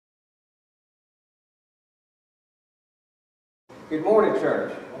Good morning,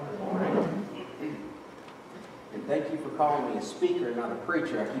 church. Good morning. And thank you for calling me a speaker, not a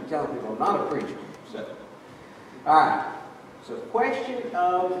preacher. I keep telling people I'm not a preacher. So, all right. So, question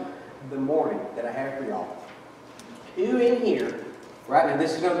of the morning that I have for y'all. Who in here, right now,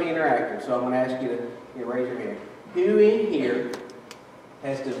 this is going to be interactive, so I'm going to ask you to raise your hand. Who in here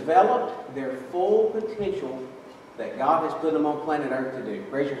has developed their full potential that God has put them on planet Earth to do?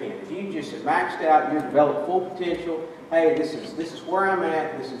 Raise your hand. If you just have maxed out, you've developed full potential, hey, this is where I'm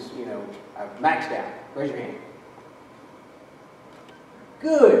at, this is, I've maxed out. Raise your hand.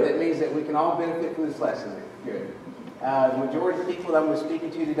 Good. That means that we can all benefit from this lesson then. Good. The majority of the people that I'm going to be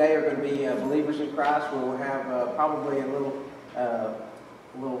speaking to today are going to be believers in Christ, where we'll have probably a little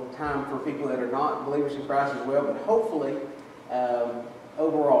time for people that are not believers in Christ as well, but hopefully,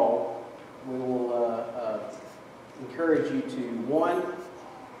 overall, we will encourage you to, one,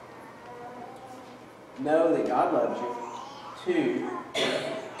 know that God loves you. Two,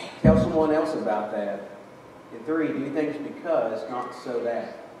 tell someone else about that. And three, do things because, not so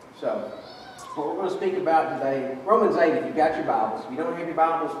that. So, what we're going to speak about today, Romans 8, if you've got your Bibles. If you don't have your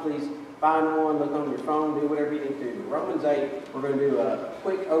Bibles, please find one, look on your phone, do whatever you need to do. But Romans 8, we're going to do a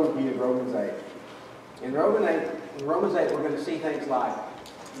quick overview of Romans 8. In Romans 8, we're going to see things like,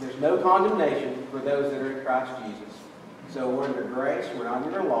 there's no condemnation for those that are in Christ Jesus. So we're under grace, we're not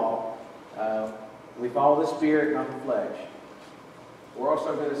under law. We follow the Spirit, not the flesh. We're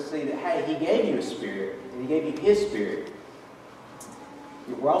also going to see that, hey, He gave you a Spirit, and He gave you His Spirit.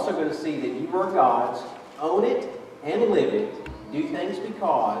 We're also going to see that you are God's, own it and live it, do things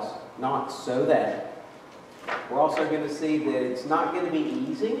because, not so that. We're also going to see that it's not going to be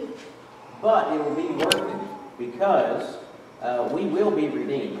easy, but it will be worth it because we will be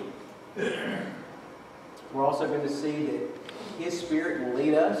redeemed. We're also going to see that His Spirit will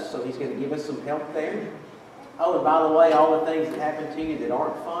lead us, so He's going to give us some help there. Oh, and by the way, all the things that happen to you that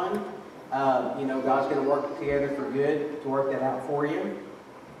aren't fun, God's going to work together for good to work that out for you.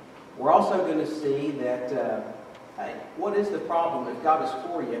 We're also going to see that, hey, what is the problem? If God is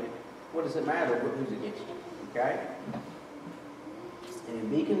for you, what does it matter who's against you? Okay? And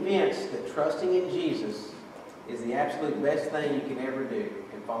be convinced that trusting in Jesus is the absolute best thing you can ever do,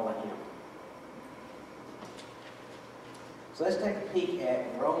 and follow Him. So let's take a peek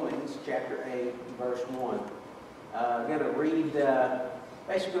at Romans chapter 8, verse 1. I'm going to read,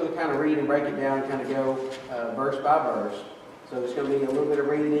 basically going to kind of read and break it down and kind of go verse by verse. So there's going to be a little bit of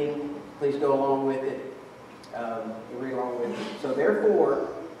reading. Please go along with it. Read along with it. So therefore,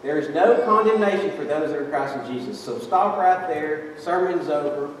 there is no condemnation for those that are in Christ in Jesus. So stop right there. Sermon's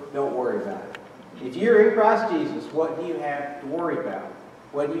over. Don't worry about it. If you're in Christ Jesus, what do you have to worry about?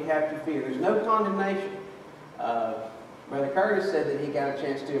 What do you have to fear? There's no condemnation. Brother Curtis said that he got a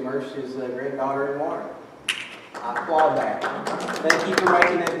chance to immerse his granddaughter in water. I applaud that. Thank you for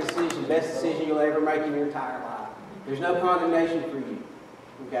making that decision. Best decision you'll ever make in your entire life. There's no condemnation for you.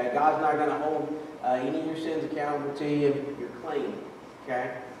 Okay? God's not going to hold any of your sins accountable to you. You're clean.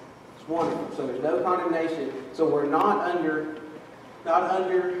 Okay? It's wonderful. So there's no condemnation. So we're not under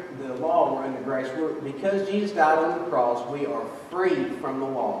the law, we're under grace. Because Jesus died on the cross, we are free from the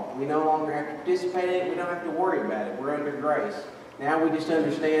law. We no longer have to participate in it. We don't have to worry about it. We're under grace. Now we just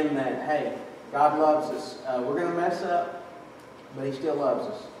understand that, hey, God loves us. We're going to mess up, but He still loves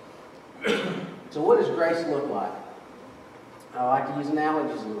us. So what does grace look like? I like to use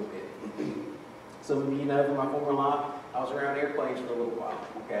analogies a little bit. Some of you know from my former life, I was around airplanes for a little while.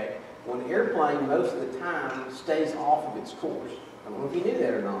 Okay, when an airplane most of the time stays off of its course. I don't know if you knew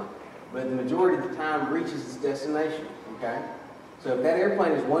that or not, but the majority of the time reaches its destination. Okay, so if that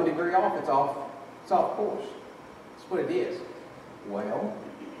airplane is 1 degree off, it's off course. That's what it is. Well,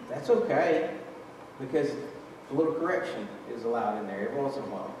 that's okay because a little correction is allowed in there every once in a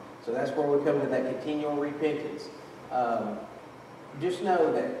while. So that's where we come to that continual repentance. Just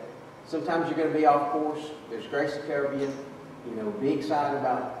know that sometimes you're going to be off course. There's grace to cover you. Be excited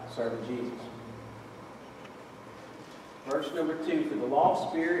about serving Jesus. Verse number 2, for the law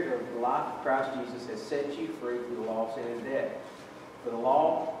spirit of the life of Christ Jesus has set you free from the law of sin and death. For the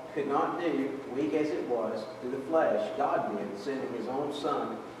law could not do, weak as it was, through the flesh, God did, sending His own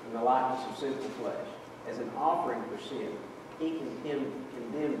Son in the likeness of sinful flesh, as an offering for sin. He condemned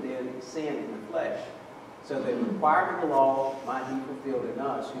then sin in the flesh, so that the requirement of the law might be fulfilled in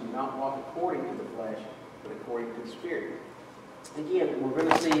us, who do not walk according to the flesh, but according to the Spirit. Again, we're going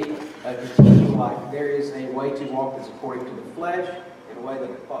to see a continual life. There is a way to walk that's according to the flesh, and a way that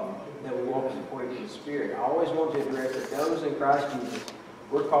we walk is according to the Spirit. I always want to address that those in Christ Jesus,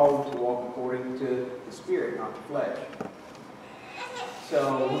 we're called to walk according to the Spirit, not the flesh.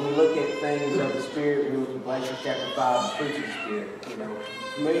 So when we look at things of the Spirit, we look at Galatians chapter 5, the fruits of the Spirit.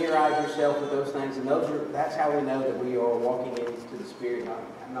 Familiarize yourself with those things, and that's how we know that we are walking into the Spirit,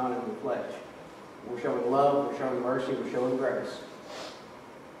 not in the flesh. We're showing love, we're showing mercy, we're showing grace.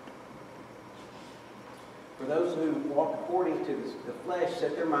 For those who walk according to the flesh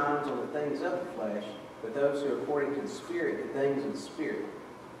set their minds on the things of the flesh, but those who are according to the Spirit, the things of the Spirit.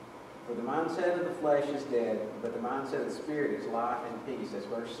 For the mindset of the flesh is dead, but the mindset of the Spirit is life and peace. That's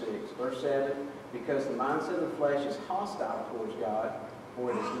verse 6. Verse 7, because the mindset of the flesh is hostile towards God, for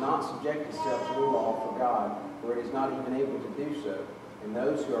it does not subject itself to the law for God, for it is not even able to do so. And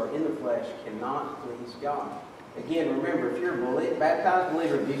those who are in the flesh cannot please God. Again, remember, if you're a baptized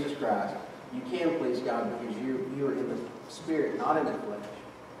believer of Jesus Christ, you can please God because you are in the Spirit, not in the flesh.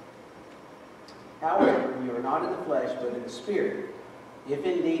 However, you are not in the flesh, but in the Spirit. If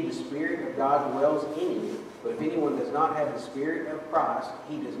indeed the Spirit of God dwells in you, but if anyone does not have the Spirit of Christ,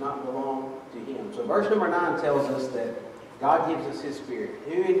 he does not belong to him. So verse number 9 tells us that God gives us His Spirit.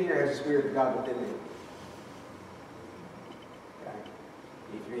 Who in here has the Spirit of God within them? Okay.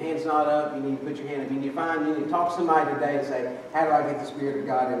 If your hand's not up, you need to put your hand up. You need to talk to somebody today and say, how do I get the Spirit of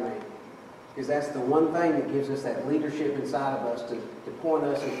God in me? Because that's the one thing that gives us that leadership inside of us to point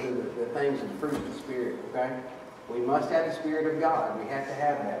us into the things and fruit of the Spirit. Okay? We must have the Spirit of God. We have to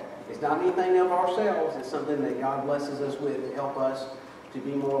have that. It's not anything of ourselves. It's something that God blesses us with to help us to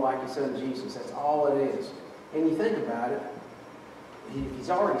be more like His Son Jesus. That's all it is. And you think about it, He's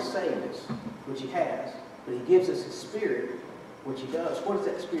already saved us, which He has, but He gives us His Spirit, which He does. What is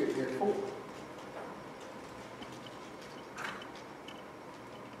that Spirit here for?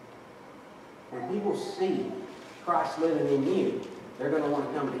 When people see Christ living in you, they're going to want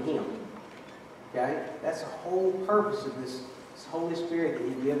to come to Him. Okay? That's the whole purpose of this Holy Spirit that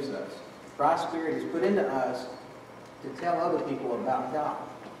He gives us. Christ's Spirit is put into us to tell other people about God.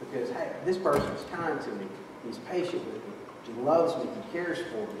 Because, hey, this person is kind to me. He's patient with me. He loves me. He cares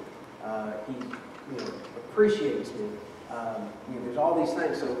for me. He appreciates me. There's all these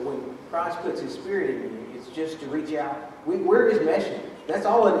things. So when Christ puts His Spirit in you, it's just to reach out. We're His messengers. That's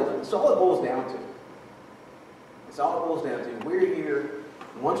all it is. That's all it boils down to. That's all it boils down to. We're here.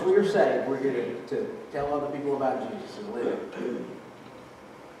 Once we are saved, we're here to tell other people about Jesus and live it.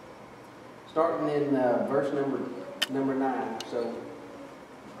 Starting in verse number 9.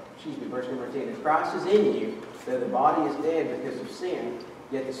 Verse number 10. If Christ is in you, though the body is dead because of sin,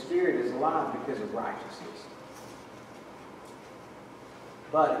 yet the Spirit is alive because of righteousness.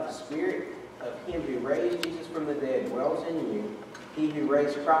 But if the Spirit of Him who raised Jesus from the dead dwells in you, He who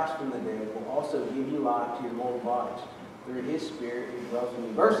raised Christ from the dead will also give you life to your mortal bodies through His Spirit who dwells in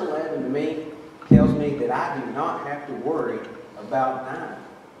you. Verse 11 to me tells me that I do not have to worry about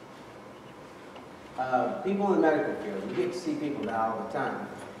dying. People in the medical field, you get to see people die all the time.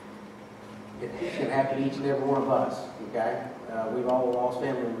 It can happen to each and every one of us, okay? We've all lost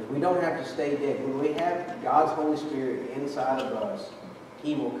family members. We don't have to stay dead. When we have God's Holy Spirit inside of us,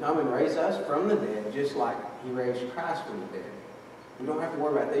 He will come and raise us from the dead, just like He raised Christ from the dead. We don't have to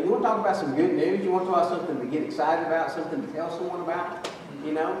worry about that. You want to talk about some good news? You want to talk about something to get excited about, something to tell someone about?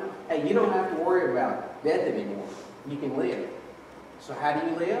 Hey, you don't have to worry about death anymore. You can live. So how do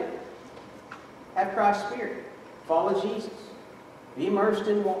you live? Have Christ's Spirit. Follow Jesus. Be immersed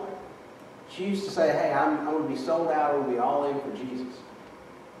in water. Choose to say, hey, I'm going to be sold out. I'm going to be all in for Jesus.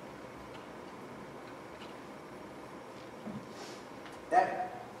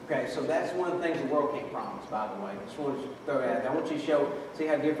 Okay, so that's one of the things the world can't promise, by the way. I just want to throw that out. I want you to see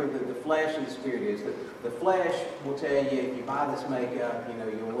how different the flesh and the Spirit is. The flesh will tell you, if you buy this makeup,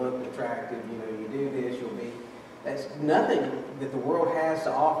 you'll look attractive, you do this, you'll be... That's nothing that the world has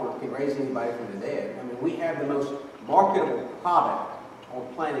to offer can raise anybody from the dead. I mean, we have the most marketable product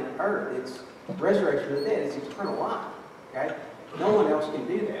on planet Earth. It's resurrection from the dead. It's eternal life. Okay? No one else can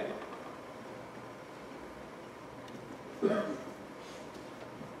do that.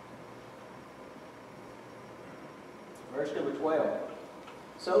 Verse number 12.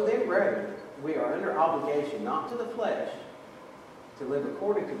 So then, brethren, we are under obligation not to the flesh to live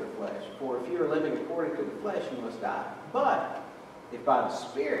according to the flesh. For if you are living according to the flesh, you must die. But if by the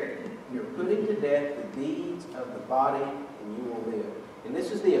Spirit you're putting to death the deeds of the body, and you will live. And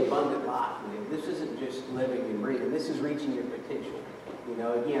this is the abundant life. This isn't just living and breathing. This is reaching your potential.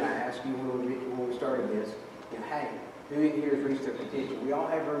 Again, I asked you when we started this, hey, who in here has reached their potential? We all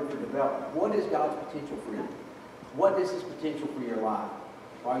have room for development. What is God's potential for you? What is His potential for your life?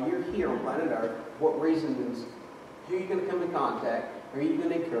 While you're here on planet Earth, what reasons, who are you going to come in contact? Who are you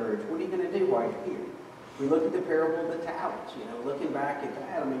going to encourage? What are you going to do while you're here? We look at the parable of the talents, looking back at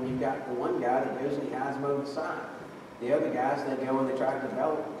that. I mean, you've got the one guy that goes and he hides them over the side. The other guys, they go and they try to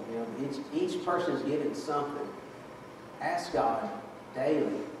develop them. You know, each person's getting something. Ask God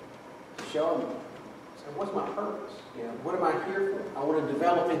daily to show them, so what's my purpose? You know, what am I here for? I want to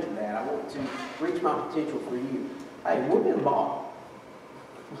develop into that. I want to reach my potential for you. Hey, we've been bought.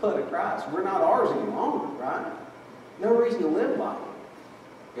 Blood of Christ. We're not ours any longer, right? No reason to live like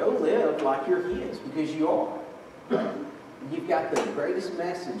it. Go live like you're His, because you are. Right? You've got the greatest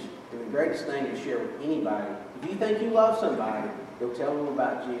message and the greatest thing to share with anybody. If you think you love somebody, go tell them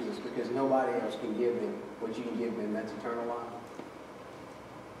about Jesus, because nobody else can give them what you can give them. That's eternal life.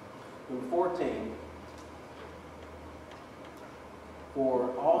 Number 14.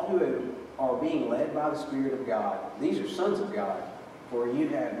 For all who are being led by the Spirit of God, these are sons of God. For you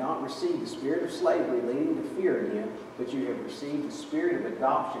have not received the spirit of slavery leading to fear again, but you have received the spirit of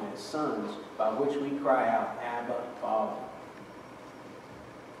adoption as sons, by which we cry out, Abba, Father.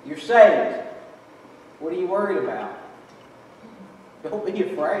 You're saved. What are you worried about? Don't be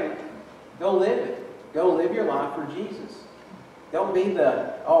afraid. Go live it. Go live your life for Jesus. Don't be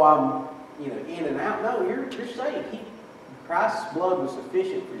the, I'm in and out. No, you're saved. Christ's blood was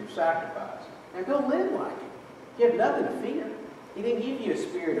sufficient for your sacrifice. Now go live like it. You have nothing to fear. He didn't give you a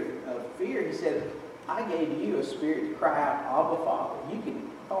spirit of fear. He said, I gave you a spirit to cry out, Abba, Father. You can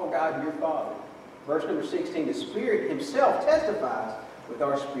call God your Father. Verse number 16, the Spirit Himself testifies with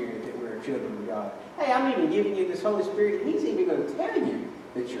our spirit that we're children of God. Hey, I'm even giving you this Holy Spirit. He's even going to tell you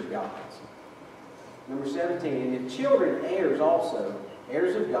that you're God's. Number 17, and if children, heirs also,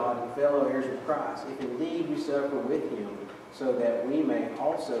 heirs of God and fellow heirs of Christ, if indeed we suffer with Him, so that we may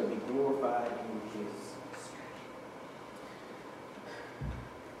also be glorified in His.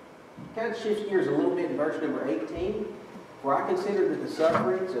 Kind of shifts gears a little bit in verse number 18. For I consider that the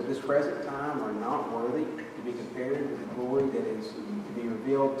sufferings of this present time are not worthy to be compared with the glory that is to be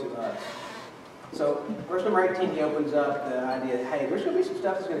revealed to us. So, verse number 18, he opens up the idea that, hey, there's going to be some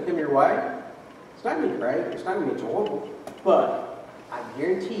stuff that's going to come your way. It's not going to be great. It's not going to be enjoyable. But I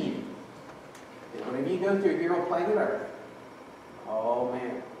guarantee you that whenever you go through here on planet Earth, oh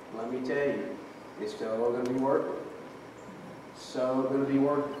man, let me tell you, it's still going to be worth it. So going to be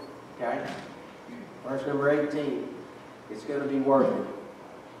worth it. Okay? Verse number 18. It's going to be worth it.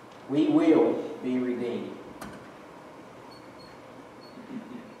 We will be redeemed.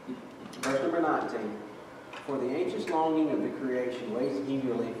 Verse number 19. For the anxious longing of the creation waits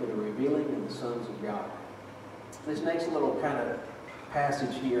eagerly for the revealing of the sons of God. This next little kind of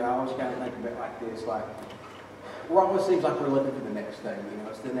passage here, I always kind of think of it like this. Like, it always seems like we're looking for the next thing. You know,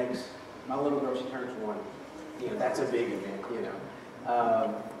 it's the next, my little girl, she turns 1. You know, that's a big event, you know.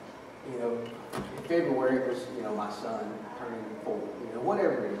 In February it was, my son turning 4,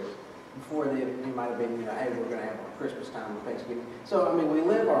 whatever it is. Before then, it might have been, hey, we're going to have our Christmas time or Thanksgiving. So, we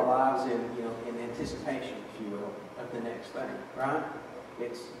live our lives in anticipation, if you will, of the next thing, right?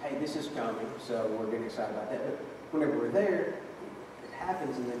 It's, hey, this is coming, so we're getting excited about that. But whenever we're there, it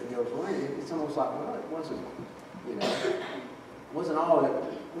happens and then it goes away. It's almost like, well, it wasn't all that,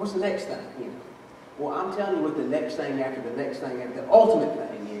 what's the next thing, Well, I'm telling you what the next thing after the next thing after the ultimate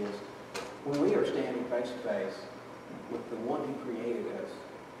thing is, when we are standing face to face with the one who created us,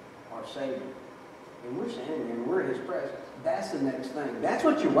 our Savior, and we're standing there and we're in His presence. That's the next thing. That's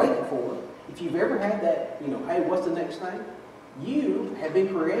what you're waiting for. If you've ever had that, hey, what's the next thing? You have been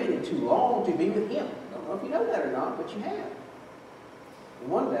created to long to be with Him. I don't know if you know that or not, but you have. And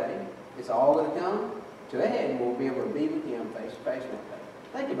one day, it's all going to come to a head and we'll be able to be with Him face to face one day.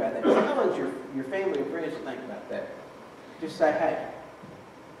 Think about that. Challenge your family and friends to think about that. Just say, hey,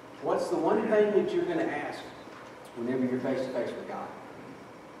 what's the one thing that you're going to ask whenever you're face to face with God?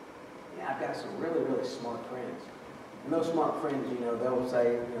 Yeah, I've got some really, really smart friends. And those smart friends, they'll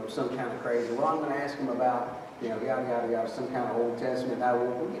say, some kind of crazy, well, I'm going to ask them about, yada, yada, yada, some kind of Old Testament. I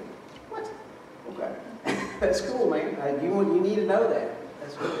will forget. What? Okay. That's cool, man. You need to know that.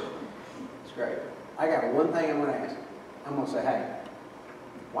 That's good. It's great. I got one thing I'm going to ask. I'm going to say, hey,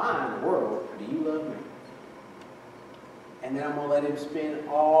 why in the world do you love me? And then I'm going to let Him spend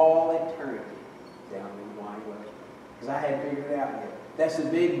all eternity telling me why He loves me. Because I hadn't figured it out yet. That's the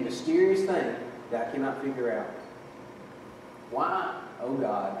big, mysterious thing that I cannot figure out. Why, oh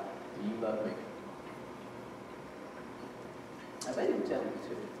God, do you love me? I bet He would tell me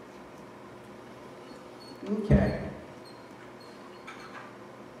too. Okay.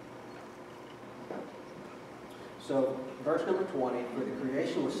 So, verse number 20, for the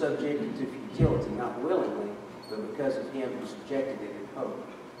creation was subjected to futility, not willingly, but because of Him who subjected it in hope,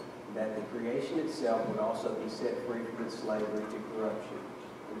 that the creation itself would also be set free from its slavery to corruption,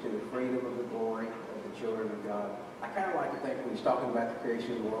 and to the freedom of the glory of the children of God. I kind of like to think when he's talking about the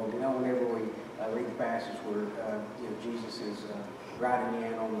creation of the world, whenever we read the passage where, Jesus is riding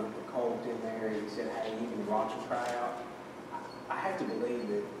in on the colt in there, and he said, hey, even the rocks will cry out. I have to believe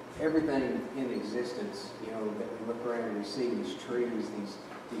that everything in existence, that we look around and we see, these trees,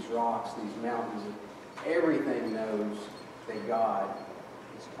 these rocks, these mountains, everything knows that God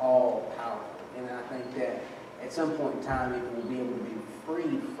is all powerful. And I think that at some point in time it will be able to be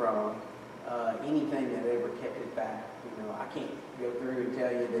freed from anything that ever kept it back. I can't go through and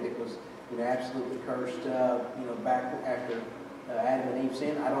tell you that it was absolutely cursed back after Adam and Eve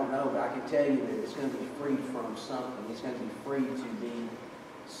sinned. I don't know, but I can tell you that it's going to be freed from something. It's going to be free to be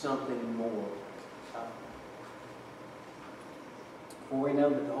something more. For we know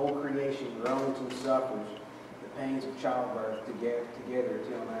that the whole creation groans and suffers the pains of childbirth together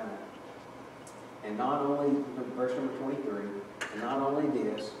till now. And not only, verse number 23, and not only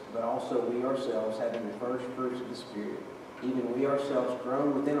this, but also we ourselves, having the first fruits of the Spirit, even we ourselves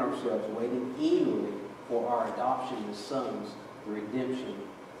groan within ourselves, waiting eagerly for our adoption as sons, the redemption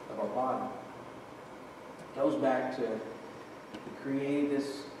of our body. It goes back to He created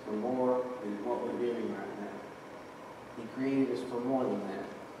us for more than what we're doing right now. He created us for more than that.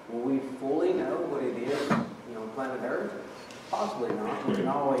 Will we fully know what it is, planet Earth? Possibly not. We can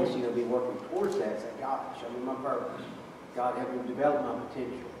always, be working towards that. Say, God, show me my purpose. God, help me develop my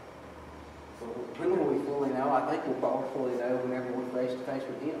potential. But when will we fully know? I think we'll probably fully know whenever we're face to face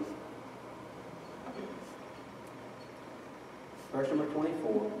with Him. Verse number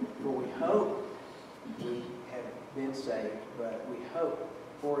 24. For we hope we have been saved, but we hope,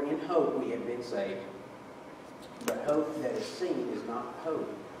 for in hope we have been saved. But hope that is seen is not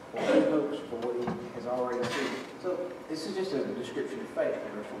hope. For he hopes for what he has already seen. So this is just a description of faith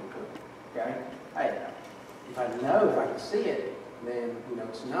in verse 22. Okay? Hey, if I can see it, then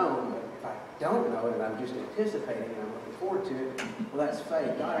it's known. But if I don't know it and I'm just anticipating and I'm looking forward to it, well, that's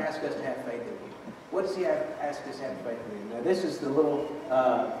faith. God asks us to have faith in Him. What does He ask us to have faith in Him? Now, this is the little.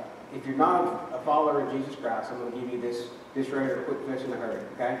 If you're not a follower of Jesus Christ, I'm going to give you this right here, quick fix in a hurry.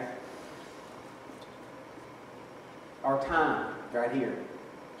 Okay? Our time right here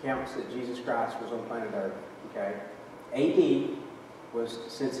counts that Jesus Christ was on planet Earth. Okay? AD was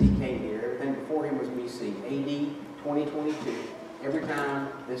since He came here. Everything before Him was BC. AD 2022. Every time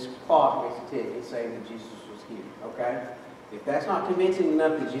this clock makes a tick, it's saying that Jesus was here. Okay? If that's not convincing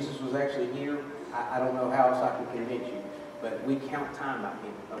enough that Jesus was actually here, I don't know how else I can convince you. But we count time by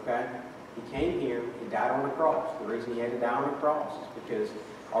Him. Okay? He came here. He died on the cross. The reason He had to die on the cross is because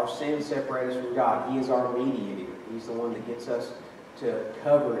our sins separate us from God. He is our mediator. He's the one that gets us to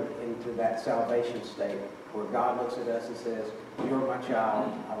covered into that salvation state where God looks at us and says, you're my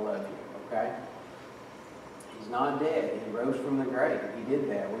child, I love you, okay? He's not dead. He rose from the grave. He did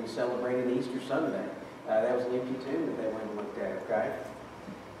that. We celebrated Easter Sunday. That was an empty tomb that they went and looked at, okay?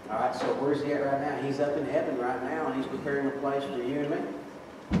 All right, so where's He at right now? He's up in heaven right now, and He's preparing a place for you and me.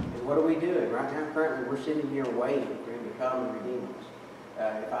 And what are we doing? Right now, currently, we're sitting here waiting for Him to come and redeem us.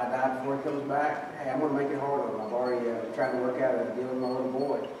 If I die before He comes back, hey, I'm going to make it hard on Him. I've already tried to work out a deal with my little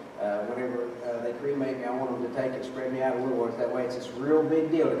boy. Whenever they cremate me, I want them to take it, spread me out a little more. That way it's this real big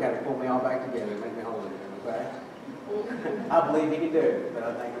deal to kind of pull me all back together and make me whole again, okay? I believe He can do it, but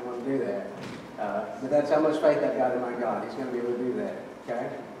I think I'm going to do that. But that's how much faith I've got in my God. He's going to be able to do that, okay?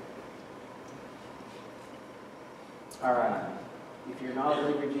 All right. If you're not a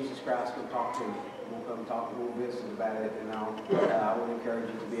believer in Jesus Christ, come talk to me. We'll come talk, we'll visit about it, and I would encourage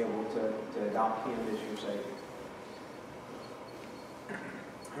you to be able to adopt Him as your Savior.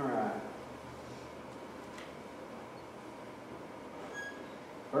 All right.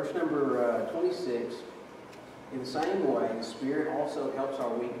 Verse number 26. In the same way, the Spirit also helps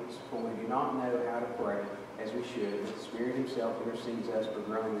our weakness, for we do not know how to pray as we should. But the Spirit Himself intercedes us for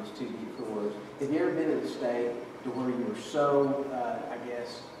groanings too deep for words. Have you ever been in a state to where you were so,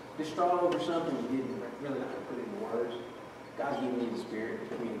 distraught over something you didn't really know how to put it into words? God's given you the Spirit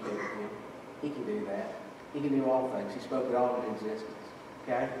to communicate with Him. He can do that. He can do all things. He spoke it all into existence.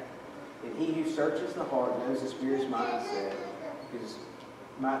 Okay? And He who searches the heart knows the Spirit's mindset, because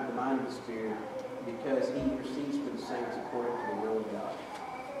the mind of the Spirit, because He intercedes for the saints according to the will of God.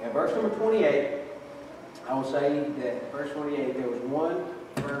 Now, verse number 28, I will say that verse 28, there was one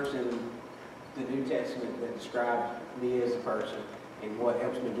verse in the New Testament that described me as a person. And what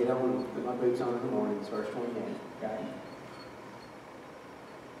helps me get on, put my boots on in the morning is verse 28. Okay?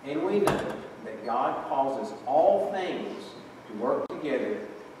 And we know that God causes all things to work together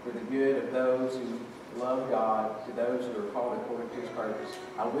for the good of those who love God, to those who are called according to His purpose.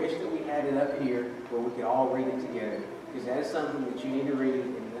 I wish that we had it up here where we could all read it together, because that is something that you need to read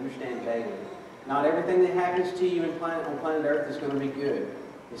and understand daily. Not everything that happens to you on planet Earth is going to be good.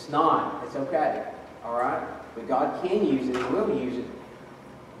 It's not. It's okay. All right? But God can use it and will use it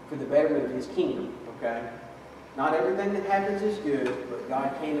for the betterment of His kingdom. Okay? Not everything that happens is good, but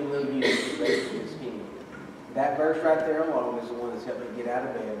God can and will use it for the betterment of His kingdom. That verse right there alone is the one that's helped me get out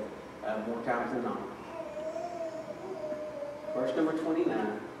of bed more times than not. Verse number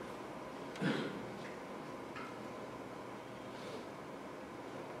 29.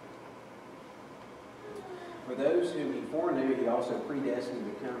 For those whom He foreknew, He also predestined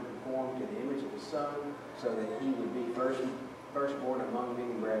to become conformed to the image of His Son, so that He would be firstborn among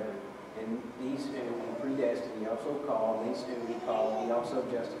many brethren. And these whom He predestined, He also called. These whom He called, He also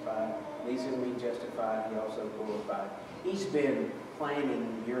justified. These whom He justified, He also glorified. He's been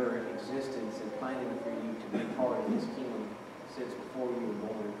planning your existence and planning for you to be part of His kingdom since before you were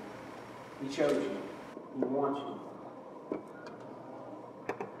born. He chose you. He wants you.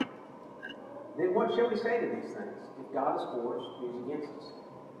 Then what shall we say to these things? If God is for us, who's against us?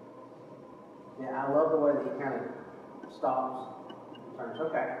 Yeah, I love the way that He kind of stops and turns.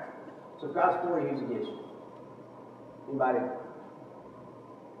 Okay. So if God's for you, who's against you? Anybody?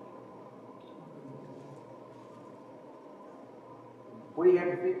 What do you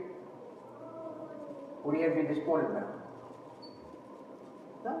have to fear? What do you have to be disappointed about?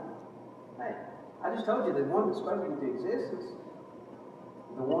 No. Hey, I just told you the one that spoke into existence,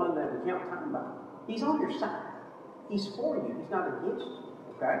 the one that we count time by, He's on your side. He's for you. He's not against you.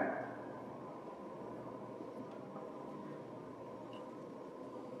 Okay?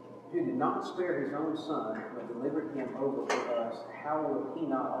 Who did not spare His own Son, but delivered Him over for us, how will He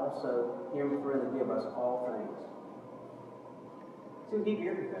not also Him freely give us all things? He'll give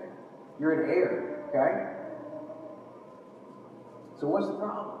you everything. You're an heir. Okay? So what's the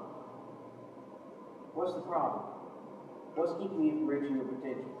problem? What's the problem? What's keeping you from reaching your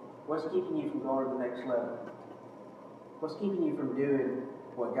potential? What's keeping you from going to the next level? What's keeping you from doing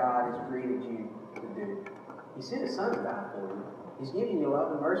what God has created you to do? He sent His Son to die for you. He's giving you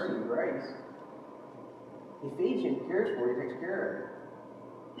love and mercy and grace. He feeds you and cares for you, takes care of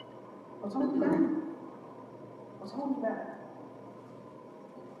you. What's holding you back? What's holding you back?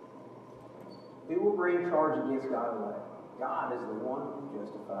 Who will bring charge against God elect? God is the one who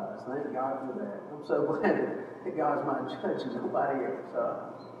justifies. Thank God for that. I'm so glad that God's my judge and nobody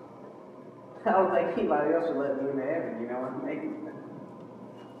else. I don't think anybody else would let me into heaven, you know what I mean?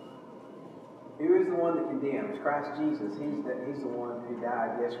 Who is the one that condemns? Christ Jesus. He's the one who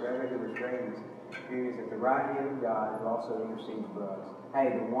died, yes, forever, who was raised, who is at the right hand of God, who also intercedes for us.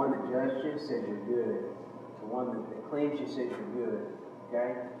 Hey, the one that judged you says you're good. The one that cleansed you says you're good.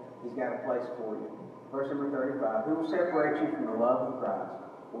 Okay? He's got a place for you. Verse number 35. Who will separate you from the love of Christ?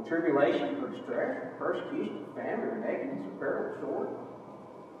 Will tribulation or distress, or persecution, or famine, or nakedness, or peril, or sword?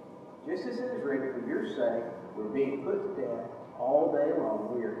 Just as it is written, for your sake, we're being put to death all day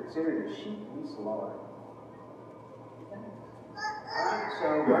long. We are considered as sheep to be slaughtered. Alright,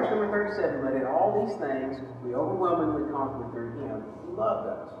 so verse number 37. But in all these things, we overwhelmingly conquer through Him who loved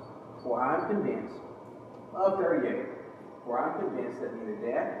us. For I am convinced, love 38. For I am convinced that neither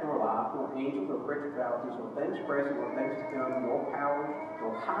death, nor life, nor angels, nor principalities, nor things present, nor things to come, nor powers,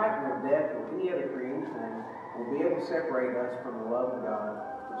 nor height, nor depth, nor any other created thing will be able to separate us from the love of God,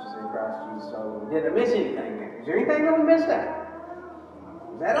 which is in Christ Jesus our Lord. Did I miss anything there? Is there anything that we missed out?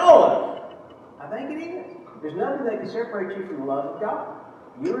 Is that all of it? I think it is. There's nothing that can separate you from the love of God.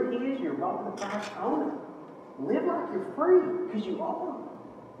 You're His, you're bought with the price on it. Live like you're free, because you are.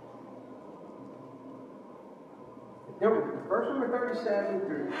 Verse number 37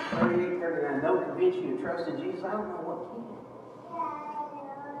 through 38, 39, don't convince you to trust in Jesus. I don't know what can.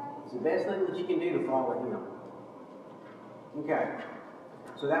 It's the best thing that you can do to follow Him. Okay.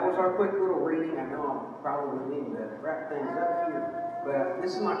 So that was our quick little reading. I know I'm probably needing to wrap things up here, but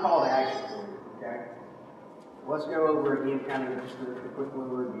this is my call to action for you. Okay. Let's go over again, kind of just a quick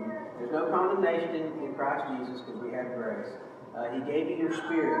little review. There's no condemnation in Christ Jesus because we have grace. He gave you your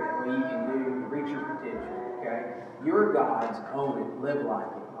spirit that way you can reach your potential. Okay? You're God's. Own it. Live like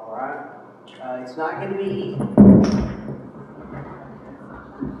it. All right? It's not going to be easy.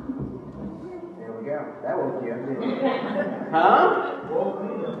 There we go. That woke you up, didn't it? Huh?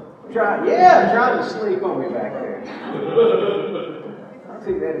 Trying to sleep on me back there. I'll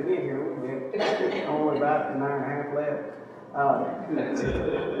see that again here a little bit. Only about 9.5 left.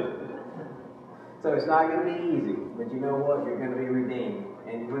 So it's not going to be easy, but you know what? You're going to be redeemed.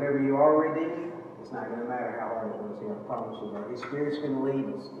 And whenever you are redeemed, it's not going to matter how hard it was here. I promise you that. His Spirit's going to lead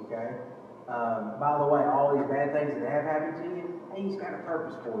us, okay? By the way, all these bad things that have happened to you, hey, He's got a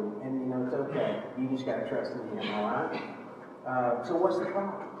purpose for you. And, you know, it's okay. You just got to trust in Him, all right? So what's the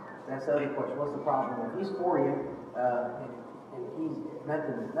problem? That's the other question. What's the problem? If he's for you, and he's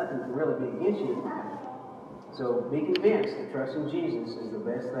nothing can really be against you. So be convinced that trusting Jesus is the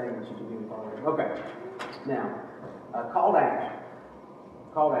best thing that you can do to follow him. Okay. Now, call to action.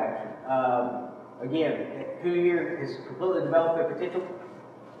 Call to action. Again, who here has completely developed their potential?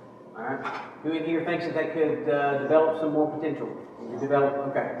 All right. Who in here thinks that they could develop some more potential?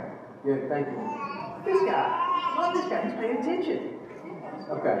 Okay. Good. Thank you. This guy. Love this guy. He's paying attention.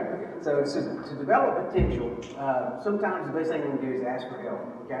 Okay. So to develop potential, sometimes the best thing we can do is ask for help.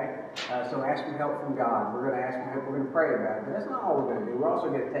 Okay. So ask for help from God. We're going to ask for help. We're going to pray about it. But that's not all we're going to do. We're also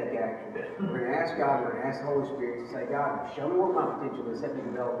going to take action. We're going to ask God. We're going to ask the Holy Spirit to say, God, show me where my potential is. Help me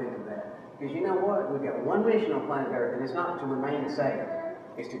develop into that. Because you know what? We've got one mission on planet Earth, and it's not to remain safe.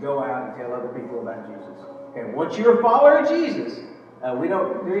 It's to go out and tell other people about Jesus. Okay, once you're a follower of Jesus,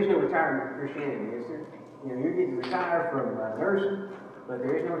 there is no retirement for Christianity, is there? You know, you're getting retired from nursing, but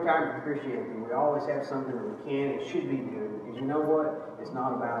there is no retirement for Christianity. We always have something that we can and should be doing. Because you know what? It's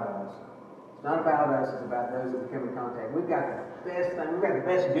not about us. It's not about us. It's about those that we come in contact. We've got the best thing. We've got the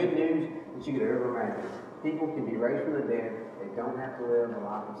best good news that you could ever imagine. People can be raised from the dead. They don't have to live a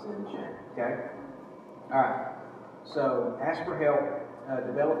life of sin and shame. Okay? All right. So ask for help.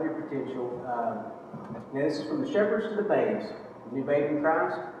 Develop your potential. Now this is from the shepherds to the babes. The new babe in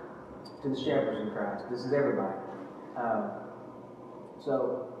Christ to the shepherds in Christ. This is everybody.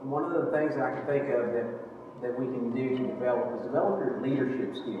 So one of the things that I can think of that we can do to develop is develop your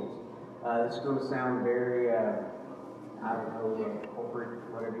leadership skills. This is going to sound very, corporate,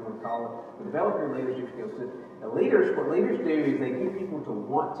 whatever you want to call it. But develop your leadership skills. So what leaders do is they get people to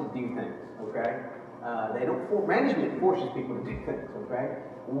want to do things. Okay. They don't. Management forces people to do things. Okay.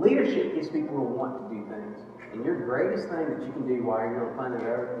 Leadership gets people to want to do things. And your greatest thing that you can do while you're on planet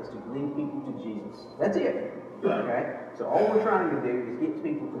Earth is to lead people to Jesus. That's it. Okay? So all we're trying to do is get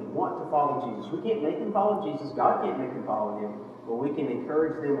people to want to follow Jesus. We can't make them follow Jesus. God can't make them follow him. But we can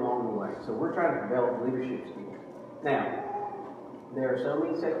encourage them along the way. So we're trying to develop leadership skills. Now, there are so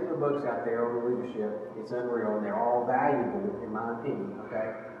many secular books out there on leadership. It's unreal. And they're all valuable, in my opinion.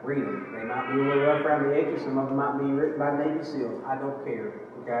 Okay? Read them. They might be a little rough around the edges. Some of them might be written by Navy SEALs. I don't care.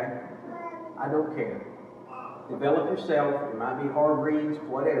 Okay? I don't care. Develop yourself. It might be hard reads,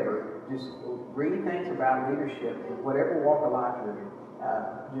 whatever. Just read things about leadership in whatever walk of life you're in.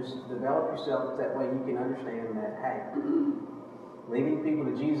 Just develop yourself. That way you can understand that, hey, leading people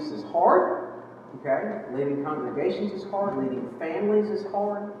to Jesus is hard. Okay? Leading congregations is hard. Leading families is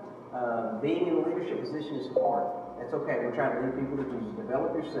hard. Being in a leadership position is hard. That's okay. We're trying to lead people to Jesus.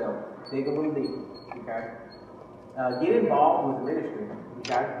 Develop yourself. Dig a little deep. Okay? Get involved with the ministry.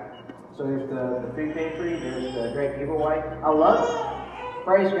 Okay? So there's the food pantry, there's the great giveaway. I love it.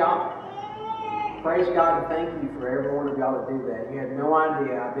 Praise God. Praise God and thank you for every one of y'all that do that. You have no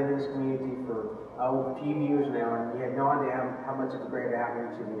idea. I've been in this community for a few years now, and you have no idea how much of a great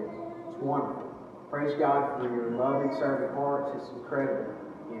outreach it is. It's wonderful. Praise God for your loving, serving hearts. It's incredible.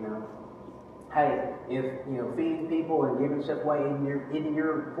 You know. Hey, if feeding people and giving stuff away in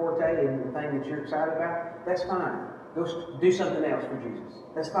your forte and the thing that you're excited about, that's fine. Go do something else for Jesus.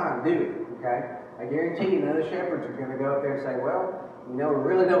 That's fine. Do it. Okay? I guarantee you, none of the shepherds are going to go up there and say, well, we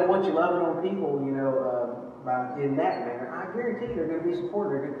really don't want you loving on people, in that manner. I guarantee you they're going to be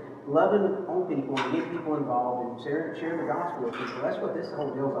supportive. They're loving on people and get people involved and sharing the gospel with people. That's what this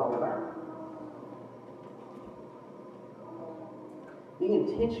whole deal is all about. Be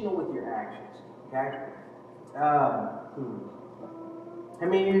intentional with your actions. Okay? How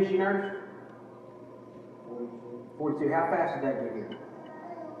many years you nursed? 42. How fast did that get here?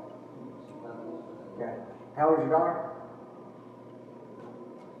 Okay. How old is your daughter?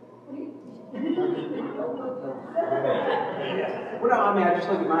 Well, no, I just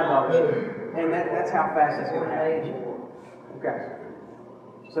look at my daughter, and that's how fast that's going to happen. Okay.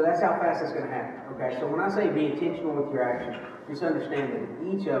 So that's how fast that's going to happen. Okay. So when I say be intentional with your action, just understand that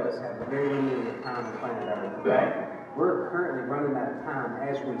each of us have a very limited time on planet Earth. Okay. We're currently running out of time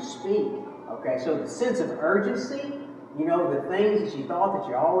as we speak. Okay, so the sense of urgency, the things that you thought that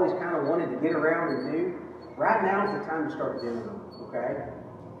you always kind of wanted to get around and do, right now is the time to start doing them, okay?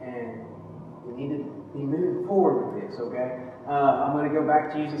 And we need to be moving forward with this, okay? I'm going to go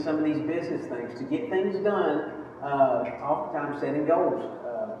back to using some of these business things. To get things done, oftentimes setting goals.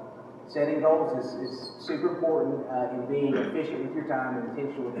 Setting goals is super important in being efficient with your time and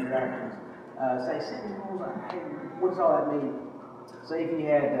intentional with your actions. Setting goals, hey, what does all that mean? Say if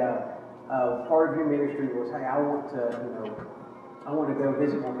you had... part of your ministry was, hey, I want to go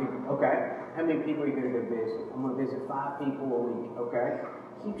visit more people. Okay. How many people are you going to go visit? I'm going to visit 5 people a week. Okay.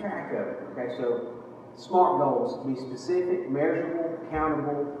 Keep track of it. Okay. So smart goals. Be specific, measurable,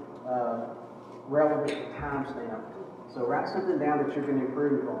 accountable, relevant timestamp. So write something down that you're going to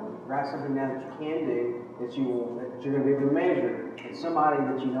improve on. Write something down that you can do, that you're going to be able to measure, and somebody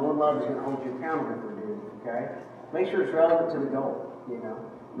that you know and love is going to hold you accountable for doing it, okay? Make sure it's relevant to the goal, you know.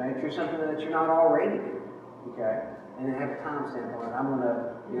 Make sure something that you're not already doing, okay? And then have a timestamp on it. I'm going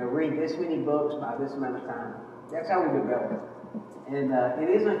to, read this many books by this amount of time. That's how we develop. And it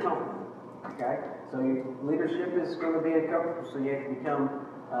is uncomfortable, okay? So your leadership is going to be uncomfortable, so you have to become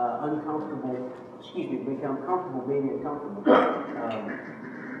become comfortable being uncomfortable.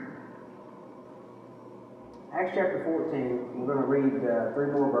 Acts chapter 14, we're going to read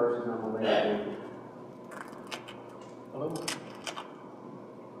 3 more verses and I'm going to leave it. Hello?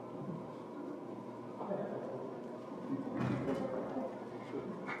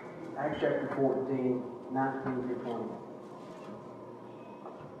 Acts chapter 14, 19 through 20.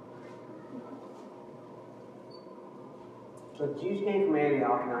 So the Jews came from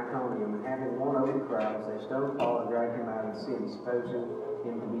Antioch and Iconium, and having won over the crowds, they stoned Paul and dragged him out of the city, supposing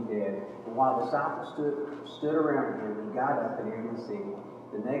him to be dead. And while the disciples stood around him, he got up and entered the city.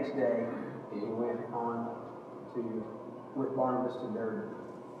 The next day, he went on with Barnabas to Derbe.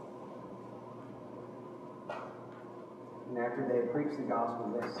 And after they had preached the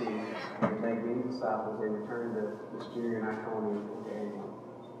gospel in that city, and had made many disciples, they returned to Mysteria and Iconium and to Antioch.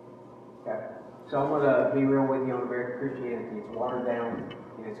 Okay. So I'm going to be real with you on American Christianity. It's watered down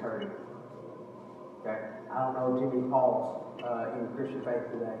and it's hurting. Okay? I don't know too many Pauls in the Christian faith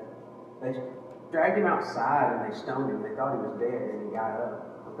today. They dragged him outside and they stoned him. They thought he was dead and he got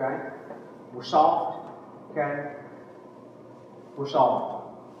up. Okay? We're soft. Okay? We're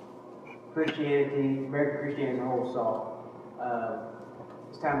soft. Christianity, American Christianity as a whole is soft.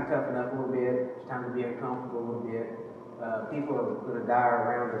 It's time to toughen up a little bit. It's time to be uncomfortable a little bit. People are going to die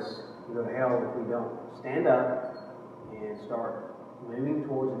around us. Go to hell if we don't stand up and start moving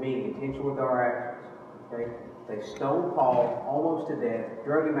towards being intentional with our actions. Okay? They stoned Paul almost to death,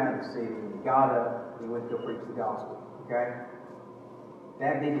 drug him out of the city, and he got up and he went to go preach the gospel. Okay?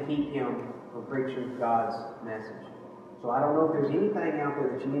 That didn't keep him from preaching God's message. So I don't know if there's anything out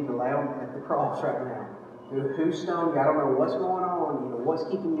there that you need to lay on at the cross right now. Who stoned you? I don't know what's going on. What's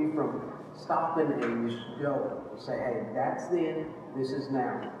keeping you from stopping and just go. Say, hey, that's then, this is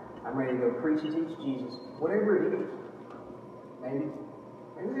now. I'm ready to go preach and teach Jesus. Whatever it is. Maybe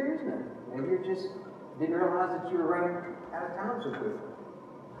there is none. Maybe you just didn't realize that you were running out of time so quick.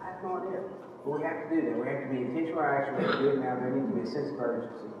 I have no idea. But we have to do that. We have to be intentional in our action. We have to do it now. There needs to be a sense of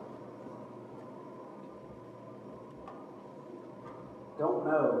urgency. Don't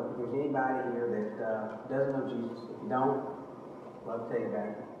know if there's anybody here that doesn't know Jesus. If you don't, I'd love to tell you about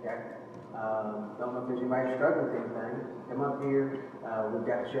it. Okay? Don't know if there's anybody struggling with anything. Come up here. We've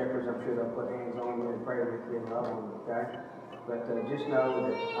got shepherds. I'm sure they'll put hands on you and pray with you and love on you. Okay? But just know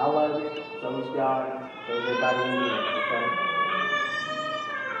that I love you. So does God. So does everybody in here. Okay?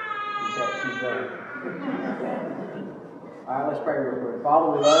 She's done. All right, let's pray real quick.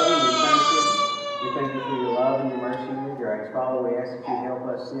 Father, we love you. We thank you. We thank you for your love and your mercy and your grace. Father, we ask that you help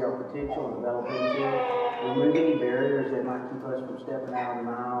us see our potential and develop into it. Remove any barriers that might keep us from stepping out of the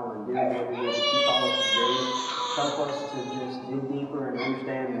mile and doing what it is that you call us to do. Help us to just dig deeper and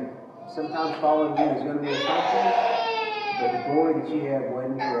understand that sometimes following you is going to be a comfort, but the glory that you have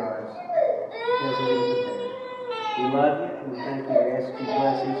waiting for us doesn't even compare. We love you and we thank you. We ask that you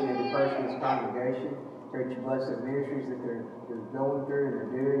bless each and every person in this congregation. Pray that you bless the ministries that they're going through and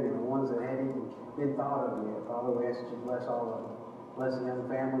they're doing and the ones that haven't even been thought of yet. Father, we ask that you bless all of them. Bless the young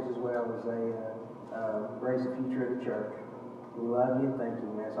families as well as they raise the future of the church. We love you and thank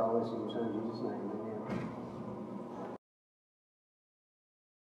you. We ask all this in your Son, Jesus' name.